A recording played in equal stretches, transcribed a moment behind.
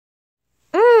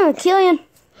Killian.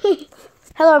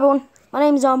 Hello everyone, my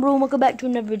name is Umbro and welcome back to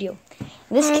another video.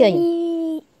 And this is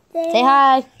Killian. Say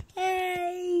hi.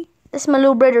 Hey. This is my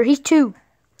little brother, he's 2.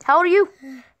 How old are you?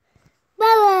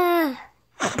 Baba.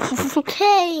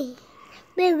 Hey.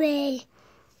 Baby.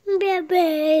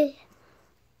 Baby.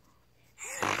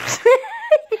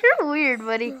 You're weird,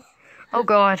 buddy. Oh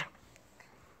God.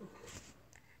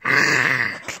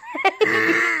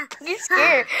 You're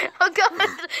scared. Oh God.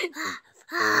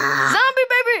 Zombie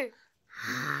baby.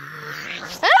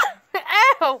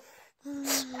 Ow.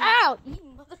 Ow. You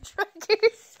mother trucker.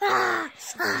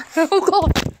 Oh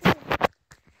God.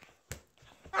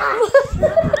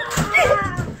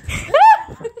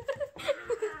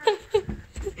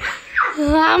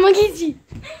 I'm gonna get you.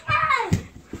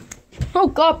 Oh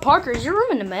God, Parker, is your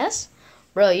room in a mess?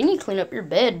 Bro, you need to clean up your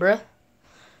bed, bro.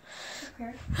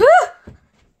 Okay.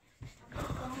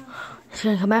 He's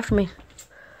gonna come after me.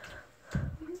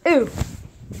 Ew.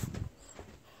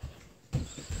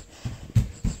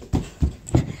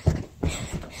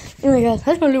 Oh my God,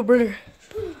 that's my little brother.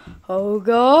 Oh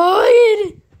God.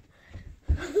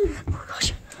 Oh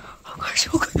gosh. Oh gosh.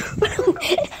 Oh gosh.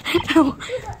 Ow.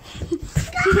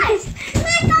 Guys!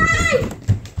 Guys!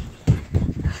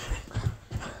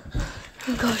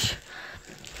 Oh gosh.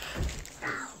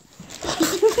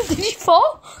 Did you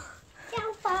fall?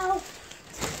 Don't fall.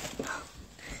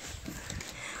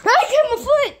 I got my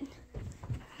foot.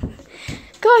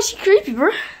 Gosh, you creepy, bro.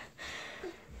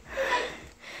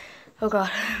 Oh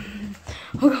God.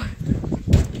 Oh God.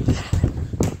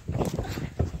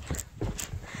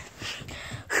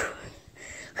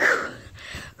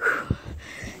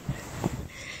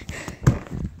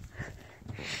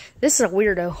 This is a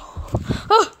weirdo.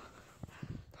 Oh.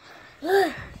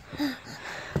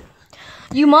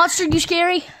 You monster, you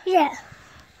scary? Yeah.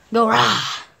 Go rah.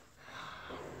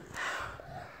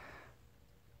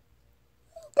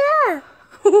 Yeah.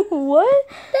 What?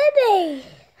 Baby.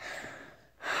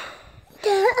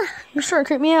 Yeah. You're starting to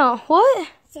creep me out. What?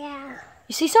 Yeah.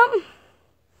 You see something?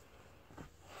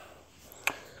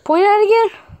 Point at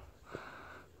it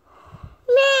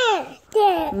Man.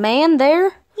 Yeah. again. Man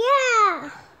there?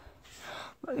 Yeah.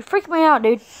 You're freaking me out,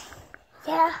 dude.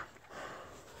 Yeah.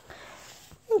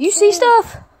 You see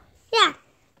stuff? Yeah.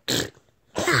 Don't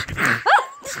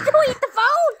eat the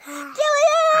phone! Kill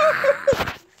it!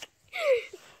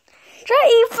 Try to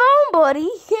eat phone, buddy.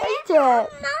 You can't eat that.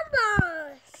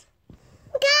 Numbers.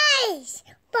 Guys.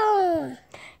 Phone.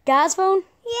 Guy's phone?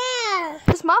 Yeah.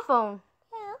 It's my phone.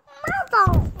 My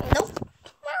phone. Nope.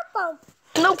 My phone.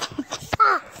 Nope.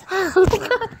 Ah.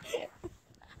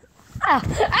 Ah,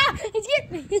 he's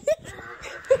getting me.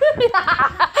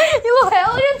 You little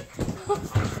hellion.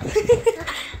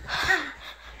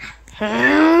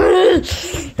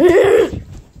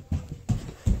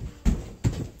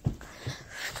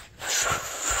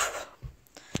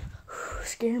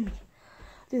 Scare me.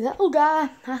 Dude, that little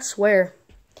guy, I swear,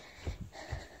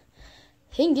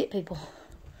 he can get people.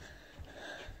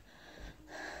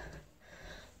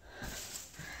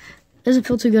 Doesn't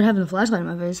feel too good having the flashlight in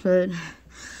my face, but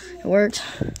it worked.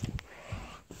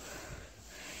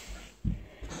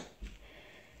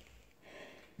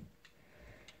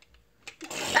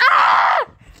 Ah!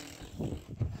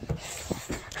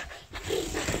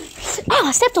 Ow,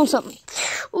 I stepped on something.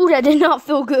 Ooh, that did not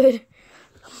feel good.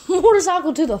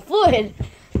 Motorcycle to the foot.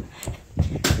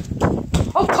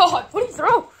 Oh God, what did you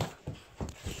throw?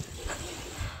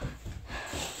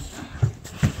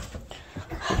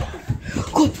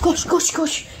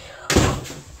 Gosh.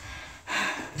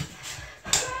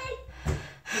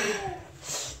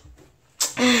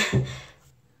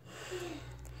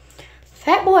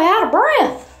 Fat boy out of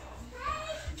breath.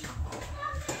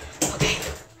 Okay.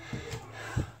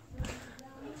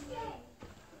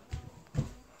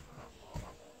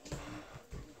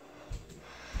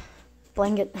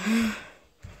 Blanket.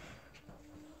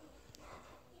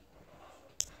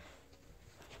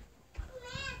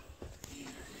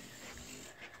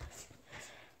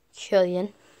 Killian.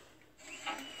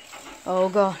 Oh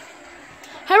God.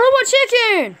 Hey, robot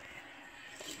chicken!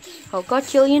 Oh God,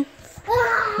 Killian.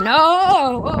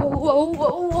 No!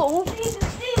 Whoa.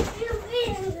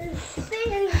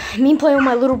 Me playing with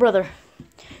my little brother.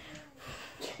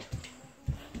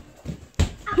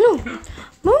 No,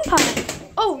 moon pie.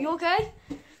 Oh, you okay?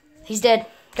 He's dead.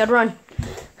 Gotta run.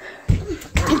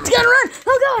 Gotta run!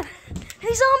 Oh God!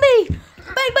 Hey, zombie!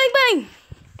 Bang, bang, bang!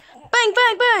 Bang,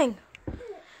 bang, bang!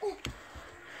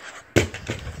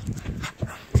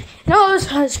 No, it was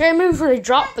a scary movie where they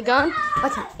dropped the gun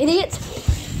like an idiot.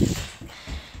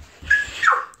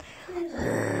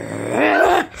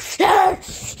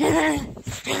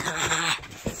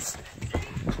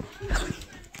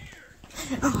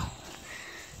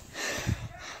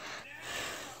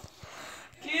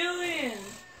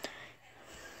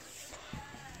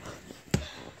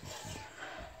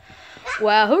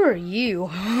 Wow, who are you?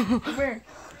 Come here.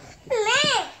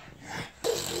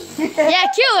 Yeah,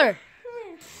 kill her.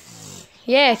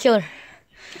 Yeah, kill her.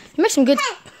 You make some good.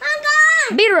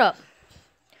 Beat her up.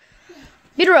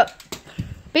 Beat her up.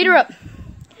 Beat her up.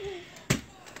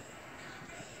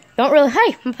 Don't really.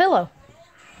 Hey, my pillow.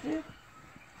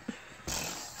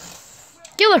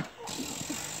 Kill her.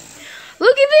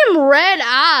 Look at them red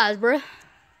eyes, bruh.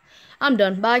 I'm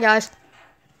done. Bye, guys.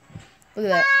 Look at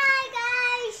that. Bye,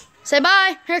 guys. Say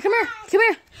bye. Here, come here. Come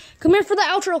here. Come here for the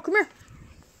outro. Come here.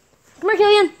 Come here,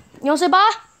 Killian. You want to say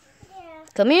bye? Yeah.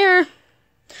 Come here.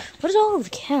 What is all over the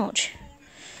couch?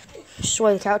 Just the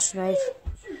way the couch is made.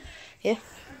 Yeah.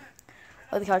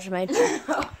 The way the couch is made.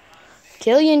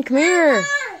 Killian, come here.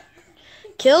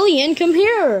 Killian, come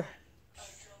here.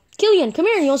 Killian, come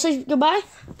here. You want to say goodbye?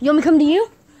 You want me to come to you?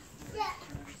 Yeah.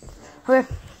 Okay.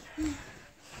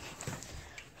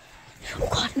 Oh,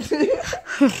 God.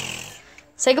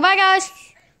 Say goodbye, guys.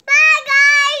 Bye,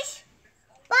 guys.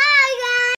 Bye, guys.